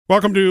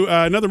Welcome to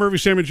another Murphy,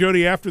 Sam, and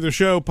Jody After the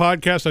Show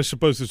podcast. I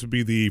suppose this would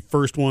be the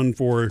first one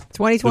for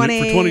 2020.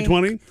 For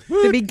 2020?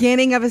 The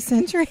beginning of a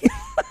century.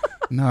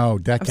 No,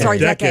 decade. I'm sorry,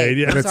 decade.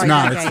 Yeah. But it's Sorry,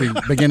 not. decade.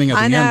 It's the beginning of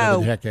the end of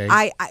the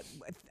decade.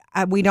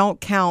 We don't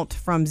count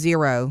from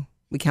 0.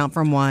 We count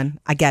from 1.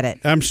 I get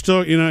it. I'm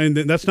still, and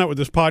that's not what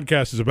this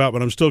podcast is about,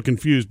 but I'm still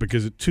confused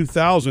because at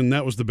 2000,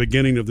 that was the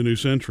beginning of the new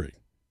century.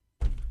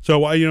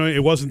 So,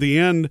 it wasn't the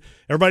end.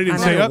 Everybody didn't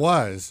say it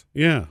was.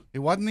 Yeah. It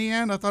wasn't the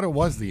end? I thought it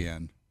was the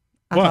end.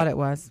 I thought it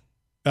was.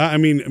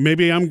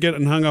 Maybe I'm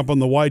getting hung up on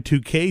the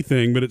Y2K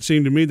thing, but it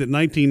seemed to me that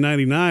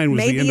 1999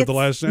 was the end of the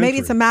last century. Maybe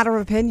it's a matter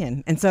of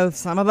opinion. And so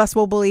some of us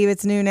will believe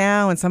it's new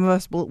now, and some of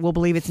us will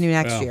believe it's new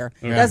next year.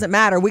 Yeah. It doesn't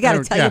matter. We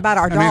got to tell you about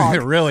our dog.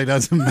 it really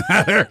doesn't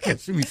matter.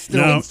 It's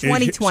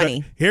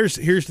 2020. So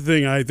here's the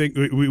thing. I think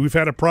we've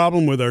had a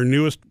problem with our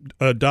newest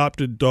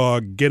adopted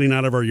dog getting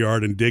out of our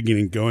yard and digging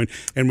and going,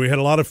 and we had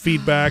a lot of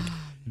feedback.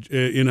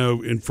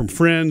 And from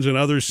friends and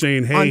others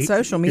saying, "Hey, on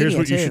social media, here's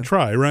what you should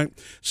try." Right.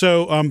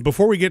 So,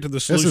 before we get to the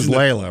solution, this is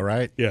Layla,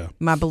 right? Yeah,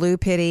 my blue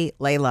pitty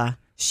Layla.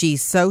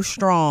 She's so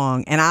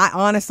strong, and I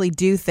honestly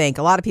do think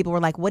a lot of people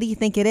were like, "What do you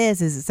think it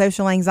is? Is it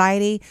social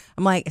anxiety?"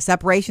 I'm like,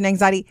 separation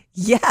anxiety.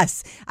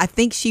 Yes, I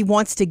think she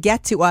wants to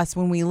get to us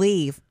when we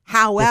leave.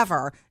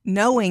 However,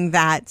 knowing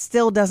that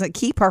still doesn't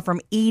keep her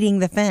from eating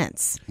the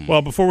fence.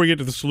 Well, before we get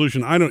to the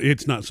solution,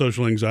 it's not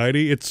social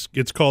anxiety.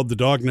 It's called the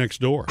dog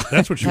next door.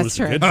 That's what she wants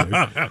to get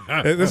to.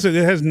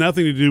 It has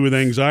nothing to do with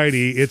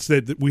anxiety. It's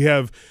that we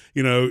have,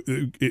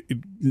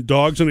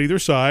 dogs on either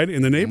side,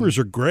 and the neighbors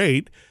are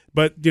great.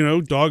 But,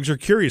 dogs are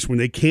curious. When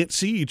they can't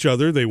see each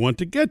other, they want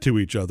to get to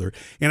each other.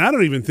 And I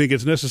don't even think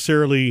it's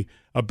necessarily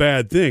a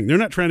bad thing. They're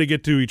not trying to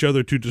get to each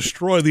other to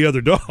destroy the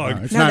other dog.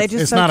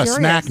 It's not a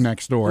snack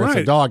next door. Right. It's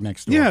a dog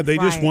next door. Yeah, they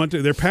just want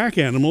to. They're pack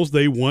animals.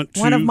 They want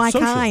to One of my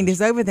socialize. kind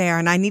is over there,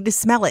 and I need to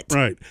smell it.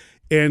 Right.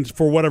 And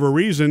for whatever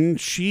reason,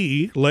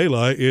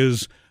 Layla,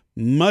 is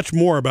much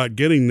more about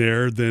getting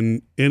there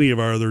than any of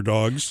our other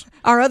dogs.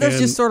 Our others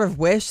just sort of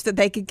wish that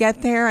they could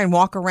get there and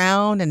walk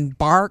around and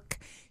bark.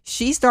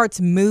 She starts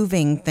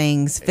moving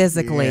things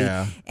physically.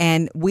 Yeah.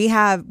 And we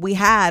had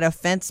a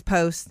fence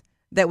post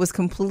that was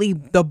completely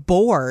the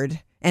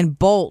board and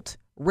bolt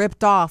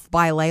ripped off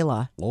by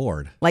Layla.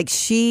 Lord. Like,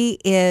 she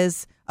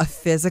is a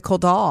physical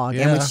dog.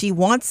 Yeah. And when she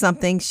wants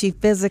something, she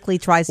physically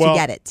tries to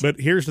get it. But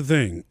here's the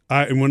thing.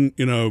 I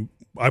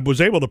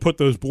was able to put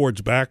those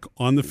boards back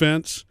on the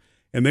fence,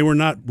 and they were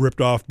not ripped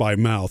off by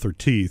mouth or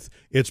teeth.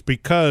 It's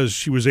because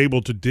she was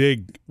able to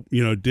dig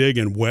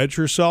and wedge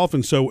herself.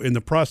 And so in the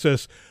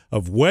process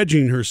of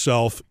wedging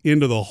herself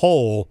into the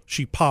hole,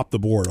 she popped the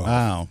board off.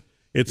 Wow.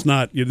 It's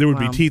not, there would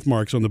be teeth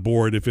marks on the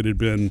board if it had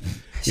been.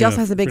 She also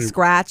has a big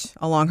scratch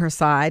along her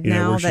side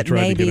now that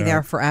may be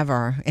there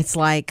forever. It's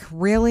like,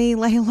 really,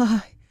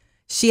 Layla?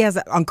 She has,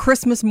 on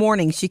Christmas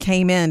morning, she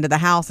came into the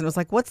house and it was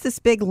like, what's this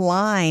big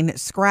line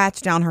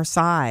scratch down her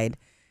side?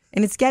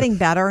 And it's getting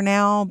better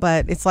now,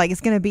 but it's like,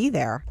 it's going to be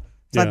there.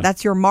 So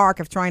that's your mark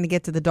of trying to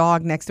get to the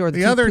dog next door.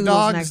 The other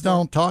dogs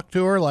don't talk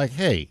to her like,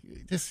 hey,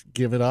 just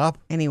give it up.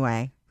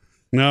 Anyway.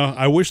 No,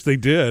 I wish they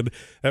did.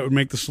 That would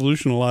make the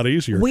solution a lot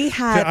easier. We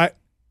had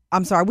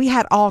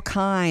all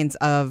kinds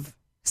of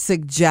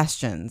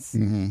suggestions,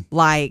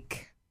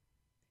 like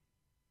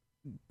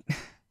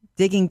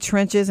digging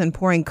trenches and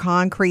pouring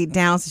concrete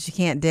down so she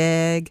can't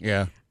dig.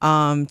 Yeah.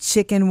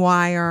 Chicken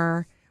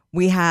wire.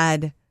 We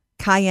had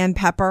cayenne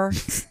pepper.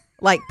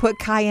 Like, put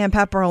cayenne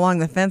pepper along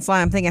the fence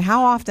line. I'm thinking,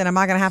 how often am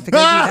I going to have to go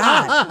do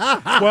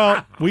that?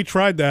 Well, we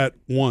tried that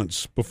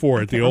once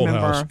before at the old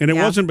house. And it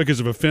wasn't because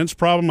of a fence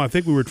problem. I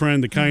think we were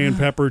trying the cayenne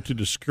pepper to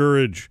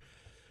discourage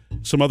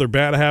some other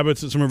bad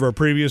habits that some of our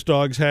previous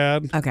dogs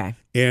had. Okay.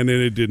 And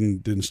it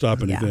didn't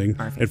stop anything.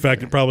 Yeah, in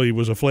fact, it probably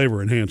was a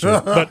flavor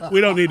enhancer. But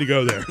we don't need to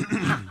go there.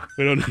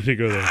 We don't need to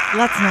go there.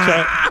 Let's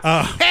not.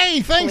 So,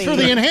 hey, thanks for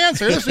the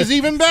enhancer. This is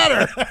even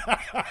better.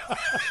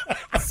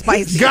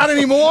 Spicy. Got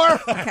any more?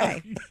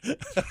 Okay.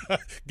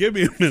 give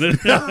me a minute.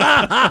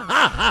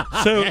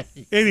 So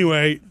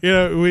anyway,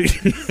 we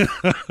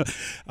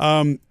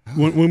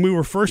when we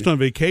were first on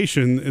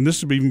vacation, and this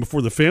is even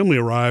before the family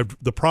arrived,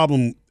 the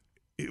problem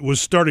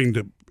was starting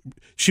to.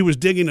 She was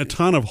digging a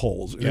ton of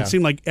holes, and it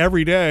seemed like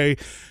every day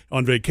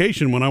on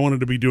vacation, when I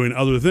wanted to be doing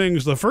other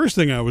things, the first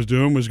thing I was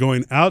doing was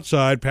going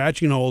outside,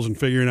 patching holes, and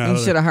figuring out.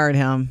 You should have heard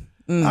him.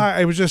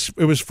 It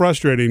was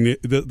frustrating.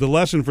 The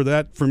lesson for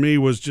that for me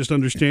was just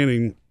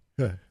understanding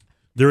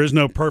there is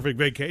no perfect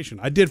vacation.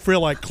 I did feel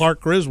like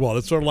Clark Griswold.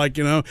 It's sort of like,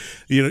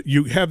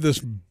 you have this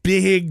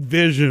big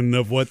vision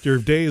of what your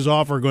days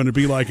off are going to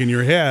be like in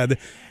your head.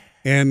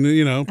 And,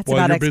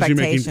 while you're busy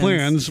making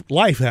plans,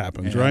 life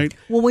happens, right?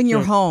 Well, when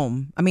you're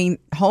home,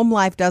 home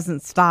life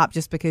doesn't stop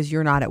just because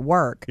you're not at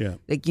work. Yeah.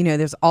 Like,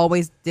 there's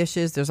always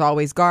dishes, there's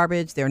always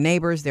garbage, there are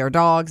neighbors, there are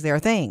dogs, there are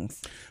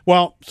things.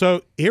 Well,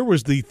 so here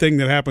was the thing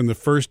that happened the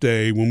first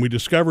day when we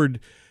discovered,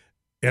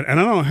 and I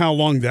don't know how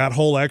long that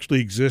hole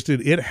actually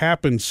existed. It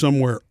happened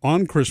somewhere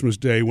on Christmas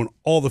Day when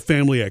all the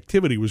family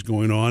activity was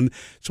going on,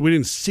 so we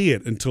didn't see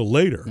it until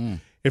later.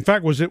 In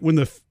fact, was it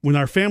when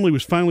our family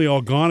was finally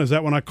all gone? Is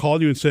that when I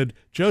called you and said,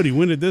 Jody,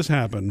 when did this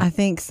happen? I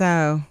think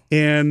so.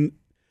 And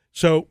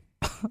so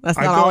that's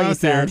not all you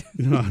said.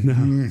 No.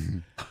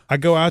 I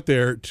go out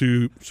there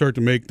to start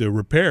to make the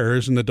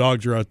repairs, and the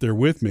dogs are out there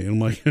with me. And I'm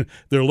like,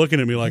 they're looking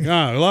at me like,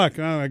 look,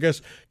 I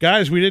guess,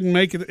 guys, we didn't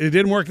make it. It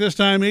didn't work this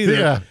time either.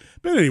 Yeah.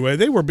 But anyway,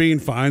 they were being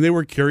fine. They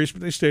were curious,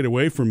 but they stayed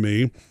away from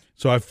me.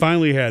 So I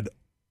finally had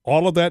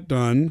all of that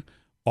done,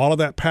 all of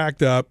that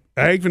packed up.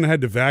 I even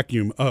had to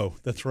vacuum. Oh,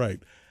 that's right.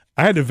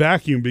 I had to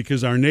vacuum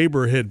because our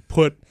neighbor had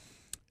put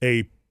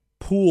a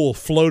pool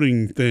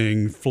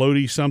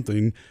floaty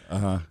something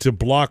to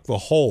block the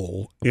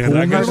hole. And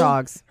I guess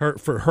dogs.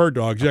 For her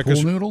dogs. Yeah,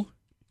 pool noodle?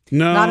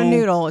 No. Not a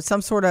noodle. It's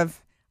some sort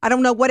of, I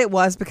don't know what it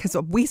was because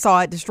we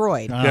saw it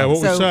destroyed. Yeah,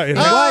 what we saw. It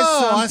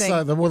was something. I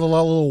saw them with a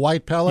little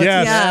white pellets.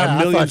 Yes, yeah. a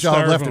million I thought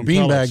y'all left a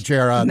beanbag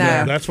chair out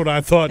there. That's what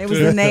I thought, it too. was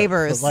the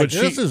neighbors. Like,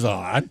 this is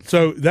odd.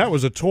 So that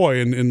was a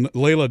toy, and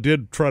Layla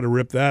did try to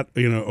rip that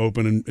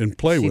open and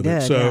play with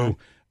it. So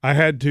I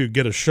had to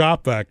get a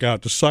shop vac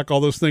out to suck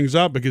all those things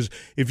up, because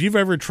if you've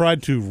ever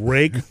tried to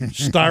rake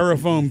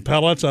styrofoam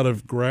pellets out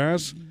of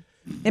grass,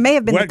 it may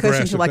have been the cushion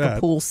grass to like that. a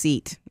pool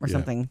seat or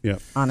something. Yeah.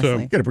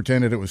 Honestly. You could have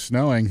pretended it was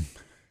snowing.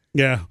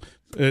 Yeah.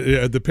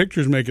 The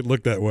pictures make it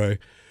look that way.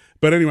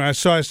 But anyway, I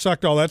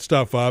sucked all that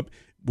stuff up,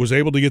 was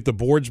able to get the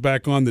boards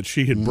back on that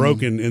she had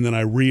broken, and then I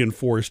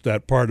reinforced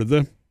that part of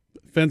the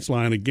fence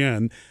line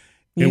again.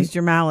 Used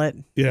your mallet.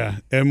 Yeah.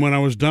 And when I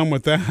was done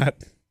with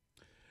that,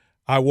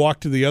 I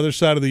walked to the other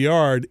side of the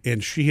yard,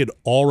 and she had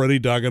already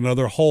dug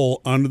another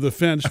hole under the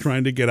fence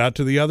trying to get out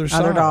to the other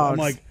side. Other dogs. I'm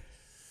like,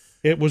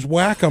 it was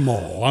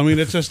whack-a-mole. I mean,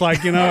 it's just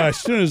like, as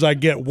soon as I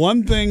get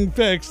one thing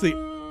fixed, the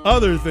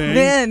other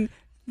thing.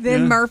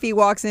 Then Murphy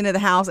walks into the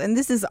house, and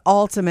this is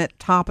ultimate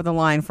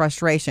top-of-the-line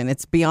frustration.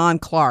 It's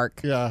beyond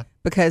Clark. Yeah.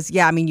 Because,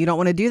 you don't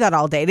want to do that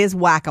all day. It is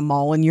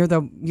whack-a-mole, and you're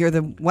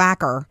the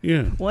whacker.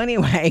 Yeah. Well,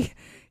 anyway,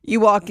 you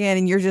walk in,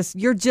 and you're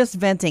just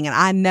venting, and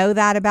I know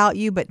that about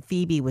you, but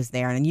Phoebe was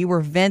there, and you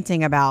were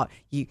venting about,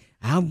 we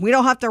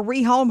don't have to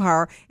rehome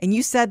her, and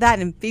you said that,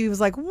 and Phoebe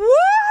was like, what?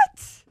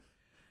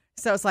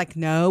 So it's like,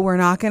 no, we're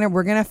going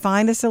to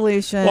find a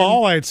solution. Well,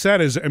 all I had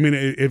said is, I mean,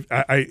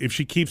 if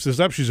she keeps this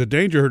up, she's a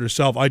danger to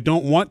herself. I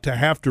don't want to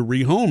have to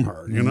rehome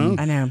her,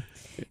 I know.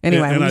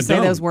 Anyway, and when you I say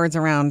don't. those words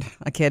around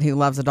a kid who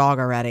loves a dog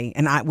already,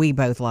 and we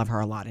both love her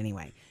a lot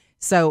anyway.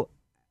 So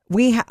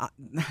the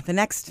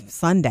next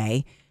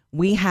Sunday,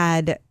 we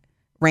had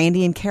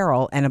Randy and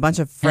Carol and a bunch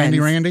of friends.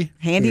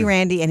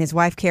 Randy and his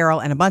wife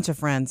Carol and a bunch of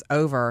friends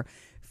over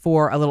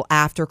for a little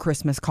after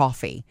Christmas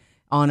coffee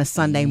on a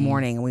Sunday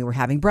morning, and we were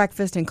having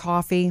breakfast and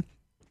coffee,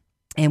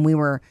 and we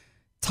were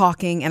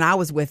talking, and I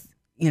was with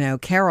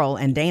Carol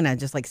and Dana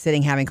just like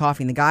sitting having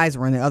coffee, and the guys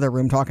were in the other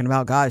room talking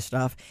about guy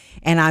stuff,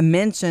 and I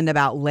mentioned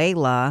about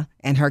Layla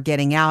and her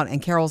getting out,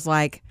 and Carol's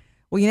like,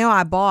 well,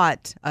 I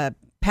bought a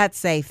pet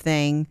safe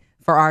thing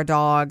for our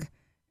dog,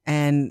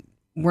 and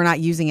we're not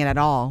using it at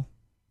all.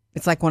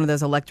 It's like one of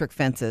those electric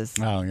fences.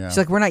 Oh, yeah. She's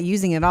like, we're not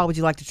using it at all. Would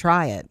you like to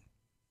try it?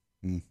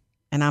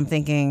 And I'm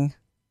thinking,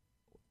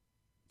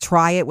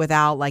 try it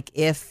without, like,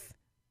 if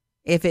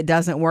it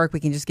doesn't work, we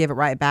can just give it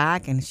right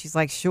back. And she's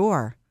like,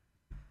 sure.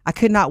 I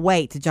could not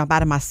wait to jump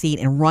out of my seat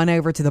and run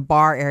over to the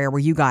bar area where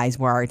you guys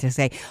were to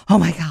say, oh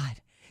my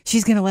God,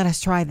 she's going to let us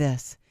try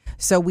this.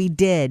 So we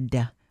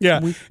did.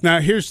 Yeah. Now,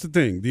 here's the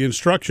thing. The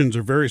instructions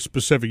are very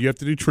specific. You have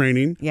to do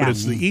training, but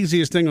it's the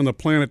easiest thing on the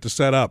planet to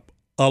set up,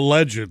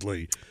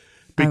 allegedly,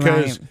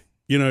 because,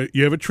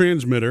 you have a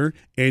transmitter,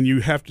 and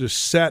you have to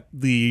set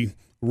the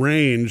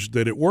range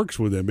that it works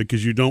within,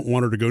 because you don't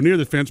want her to go near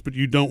the fence, but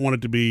you don't want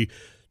it to be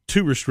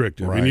too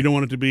restrictive, and you don't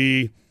want it to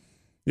be,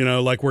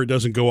 like where it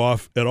doesn't go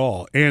off at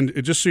all. And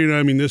just so you know,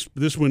 I mean,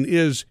 this one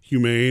is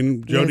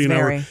humane. Jody and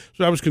I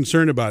so I was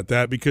concerned about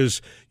that,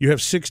 because you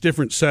have 6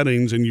 different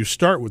settings, and you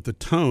start with the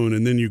tone,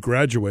 and then you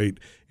graduate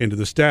into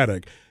the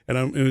static.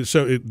 And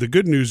so the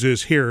good news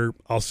is here,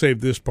 I'll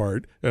save this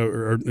part,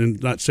 and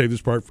not save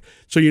this part,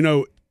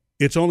 so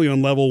it's only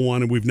on level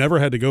 1, and we've never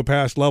had to go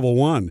past level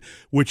 1,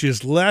 which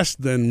is less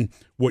than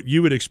what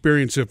you would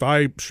experience if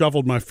I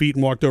shuffled my feet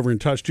and walked over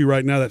and touched you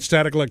right now. That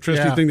static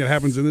electricity thing that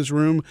happens in this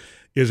room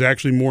is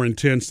actually more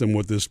intense than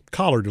what this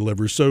collar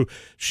delivers. So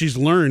she's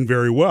learned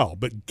very well.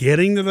 But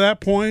getting to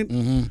that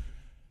point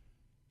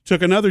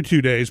took another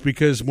 2 days,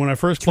 because when I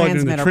first plugged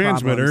in the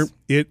transmitter,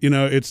 the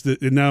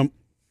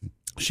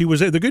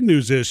good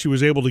news is she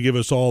was able to give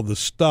us all the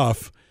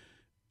stuff.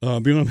 The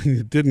only thing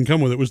that didn't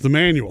come with it was the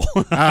manual.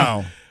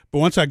 Oh. But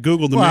once I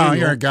Googled the manual. Well,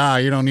 you're a guy.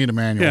 You don't need a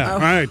manual. Yeah,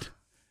 right.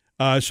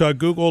 So I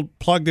Googled,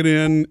 plugged it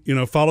in,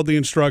 followed the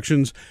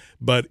instructions,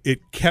 but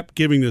it kept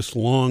giving this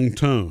long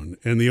tone.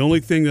 And the only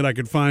thing that I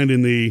could find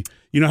in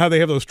how they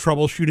have those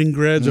troubleshooting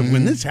grids of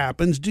when this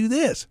happens, do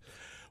this.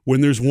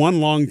 When there's one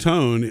long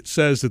tone, it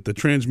says that the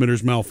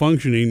transmitter's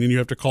malfunctioning, and you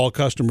have to call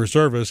customer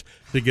service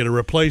to get a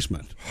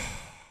replacement.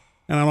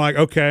 And I'm like,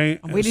 okay.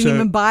 We didn't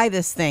even buy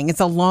this thing.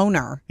 It's a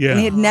loaner. Yeah.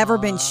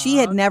 And she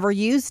had never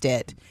used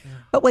it.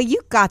 But wait,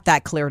 you got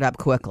that cleared up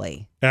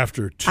quickly.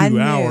 After 2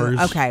 hours.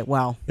 Okay,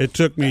 well. It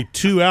took me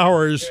 2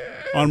 hours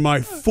on my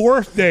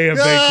 4th day of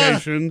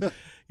vacation,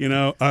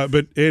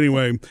 but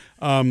anyway,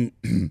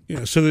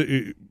 so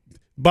the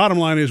bottom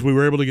line is we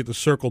were able to get the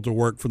circle to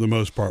work for the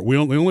most part. The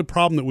only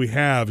problem that we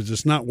have is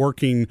it's not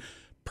working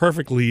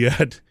perfectly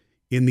yet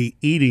in the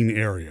eating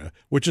area,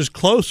 which is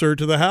closer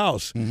to the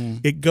house. Mm-hmm.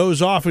 It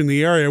goes off in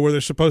the area where they're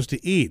supposed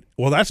to eat.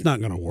 Well, that's not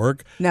going to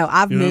work. No,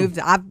 I've moved.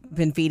 I've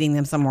been feeding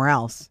them somewhere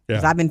else.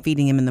 Because I've been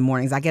feeding them in the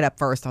mornings. I get up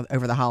first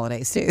over the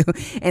holidays, too.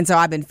 And so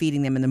I've been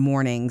feeding them in the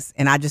mornings,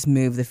 and I just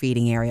moved the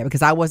feeding area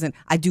because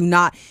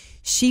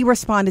she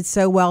responded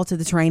so well to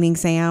the training,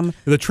 Sam.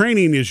 The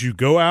training is you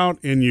go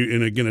out and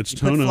again, it's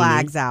tone only. Put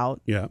flags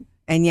out. Yeah.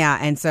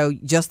 And so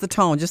just the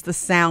tone, just the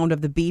sound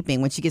of the beeping.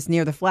 When she gets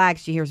near the flag,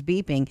 she hears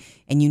beeping,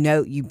 and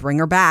you bring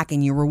her back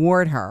and you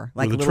reward her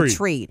like a little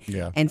treat.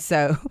 Yeah. And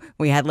so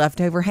we had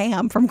leftover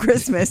ham from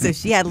Christmas, so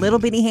she had little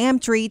bitty ham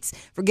treats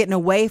for getting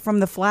away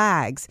from the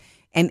flags.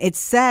 And it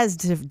says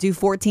to do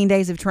 14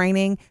 days of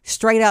training.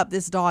 Straight up,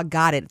 this dog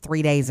got it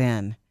 3 days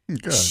in.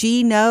 Good.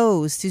 She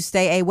knows to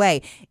stay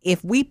away.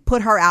 If we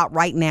put her out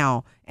right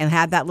now and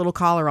had that little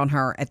collar on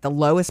her at the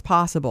lowest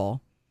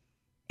possible,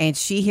 and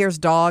she hears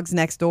dogs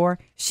next door,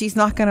 she's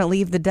not going to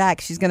leave the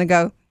deck. She's going to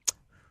go,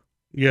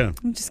 yeah,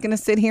 I'm just going to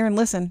sit here and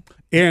listen.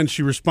 And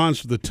she responds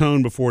to the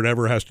tone before it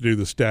ever has to do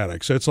the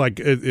static. So it's like,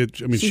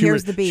 she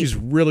hears the beat. She's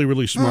really,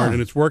 really smart,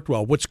 and it's worked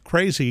well. What's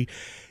crazy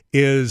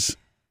is,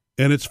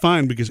 and it's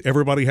fine because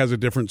everybody has a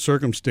different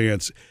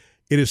circumstance,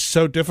 it is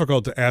so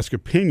difficult to ask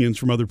opinions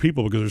from other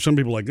people because there's some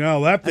people like,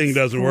 no, that thing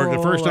doesn't work.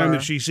 The first time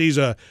that she sees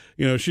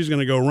she's going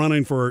to go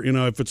running for,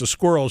 if it's a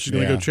squirrel, she's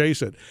going to go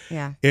chase it.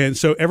 Yeah. And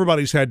so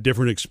everybody's had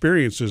different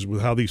experiences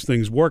with how these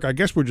things work. I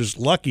guess we're just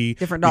lucky.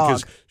 Different dog.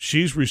 Because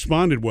she's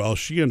responded well.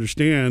 She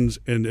understands.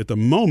 And at the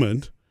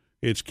moment,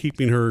 it's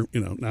keeping her,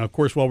 now, of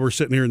course, while we're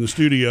sitting here in the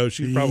studio,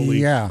 she's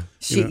probably. Yeah.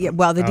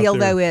 Well, the deal,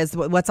 though, is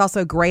what's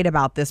also great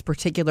about this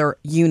particular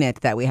unit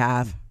that we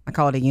have, I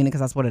call it a unit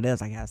because that's what it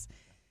is, I guess.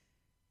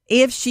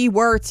 If she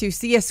were to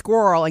see a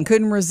squirrel and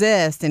couldn't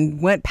resist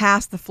and went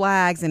past the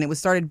flags and it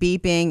started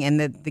beeping and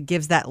that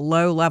gives that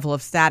low level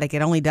of static,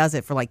 it only does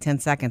it for like 10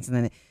 seconds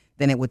and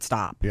then it would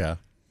stop. Yeah.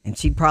 And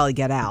she'd probably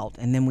get out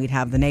and then we'd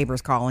have the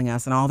neighbors calling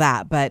us and all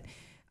that. But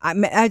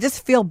I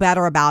just feel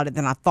better about it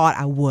than I thought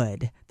I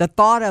would. The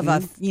thought of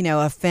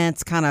a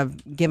fence kind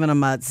of giving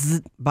them a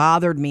zzz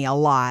bothered me a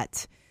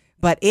lot.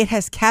 But it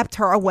has kept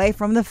her away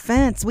from the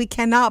fence. We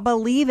cannot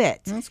believe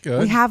it. That's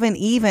good. We haven't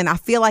even. I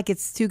feel like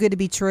it's too good to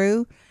be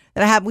true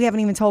that we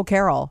haven't even told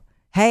Carol,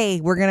 hey,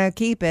 we're going to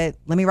keep it.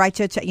 Let me write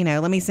you a check,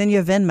 let me send you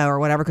a Venmo or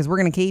whatever because we're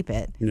going to keep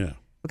it. Yeah.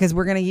 Because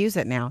we're going to use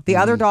it now. The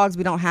other dogs,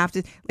 we don't have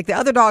to. Like the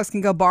other dogs can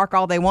go bark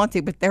all they want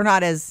to, but they're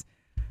not as,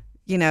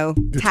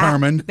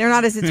 determined. They're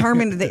not as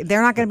determined.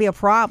 They're not going to be a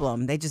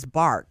problem. They just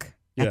bark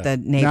at the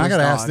neighbor's Now I got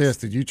to dogs. ask this.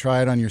 Did you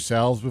try it on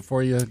yourselves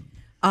before you...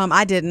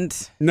 I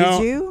didn't. No,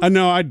 Did you?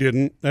 No, I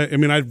didn't. I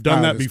mean, I've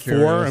done that before.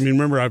 Curious. I mean,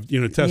 remember, I've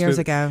tested years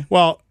ago.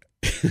 Well,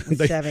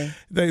 Chevy.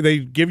 they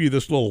give you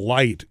this little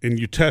light and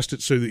you test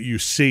it so that you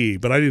see.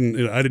 But I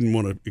didn't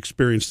want to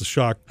experience the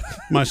shock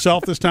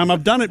myself this time.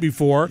 I've done it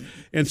before,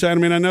 and so I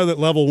mean, I know that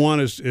level 1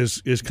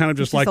 is kind of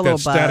just like that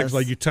static, buzz.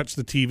 like you touch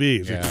the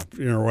TV,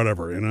 or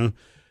whatever,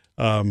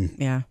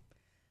 Yeah.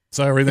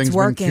 So everything's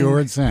been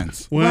cured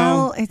since.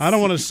 Well, I don't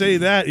want to say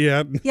that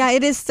yet. Yeah,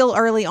 it is still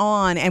early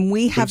on, and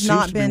we have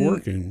not been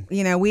working.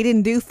 We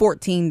didn't do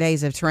 14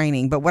 days of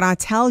training, but when I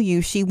tell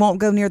you, she won't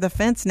go near the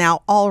fence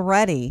now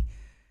already.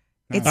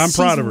 I'm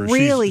proud of her.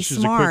 Really she's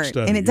smart, a quick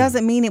study, and it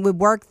doesn't mean it would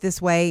work this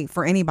way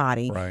for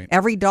anybody. Right.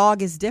 Every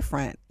dog is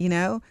different.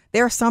 There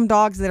are some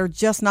dogs that are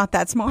just not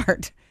that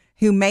smart,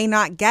 who may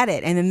not get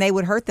it, and then they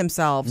would hurt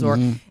themselves.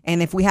 And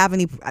if we have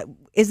any,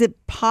 is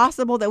it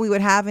possible that we would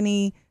have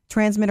any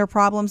transmitter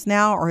problems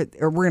now, or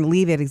we're going to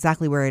leave it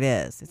exactly where it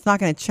is? It's not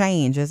going to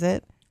change, is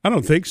it? I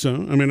don't think so.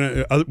 I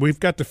mean, we've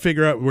got to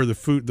figure out where the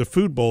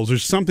food bowls.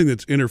 There's something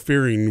that's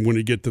interfering when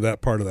you get to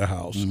that part of the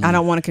house. I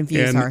don't want to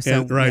confuse her.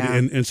 So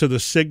and so the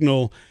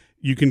signal,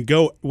 you can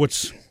go.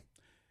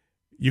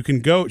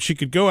 She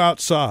could go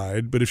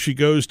outside, but if she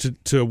goes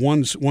to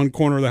one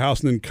corner of the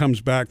house and then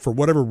comes back for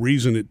whatever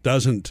reason, it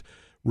doesn't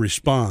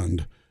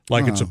respond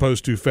like it's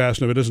supposed to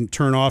fast enough. It doesn't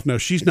turn off. Now,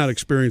 she's not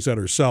experienced that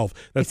herself.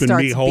 That's been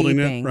me holding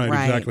beeping, it. Right,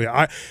 exactly.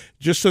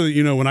 Just so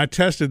that when I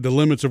tested the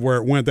limits of where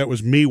it went, that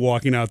was me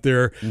walking out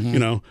there,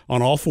 on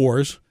all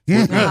fours.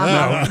 Waiting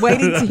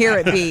to hear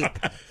it beep.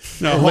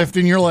 No,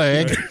 lifting your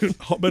leg.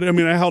 But I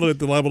mean, I held it at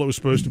the level it was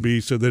supposed to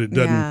be so that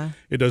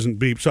it doesn't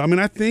beep. So I mean,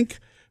 I think,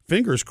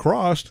 fingers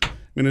crossed, I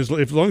mean, as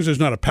long as there's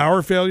not a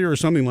power failure or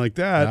something like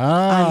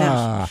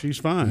that, she's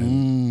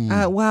fine.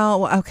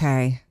 Well,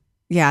 okay.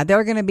 Yeah,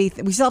 they're going to be.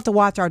 We still have to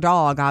watch our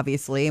dog,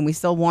 obviously, and we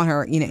still want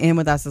her, in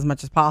with us as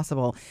much as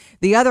possible.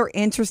 The other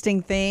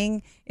interesting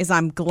thing is,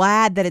 I'm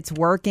glad that it's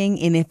working,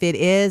 and if it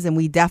is, and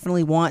we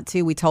definitely want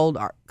to, we told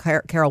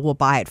Carol we'll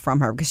buy it from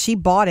her because she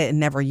bought it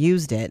and never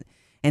used it,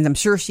 and I'm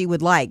sure she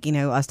would like,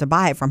 us to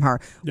buy it from her.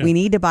 Yeah. We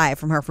need to buy it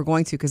from her if we're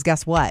going to, because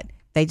guess what?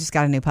 They just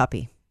got a new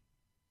puppy.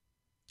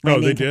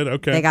 they did?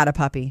 Okay. They got a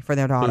puppy for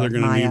their daughter. So they're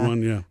going to need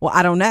one, yeah. Well,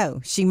 I don't know.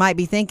 She might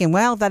be thinking,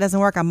 well, if that doesn't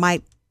work, I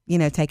might,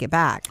 take it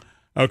back.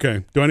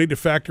 Okay. Do I need to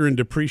factor in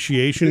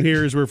depreciation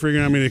here as we're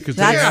figuring? I mean, because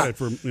they got it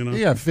for,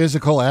 Yeah,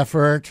 physical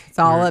effort. It's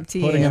all up to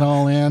you. Putting it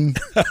all in.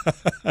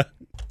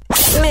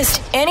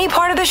 Missed any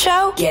part of the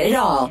show? Get it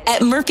all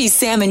at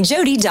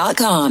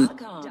murphysamandjody.com.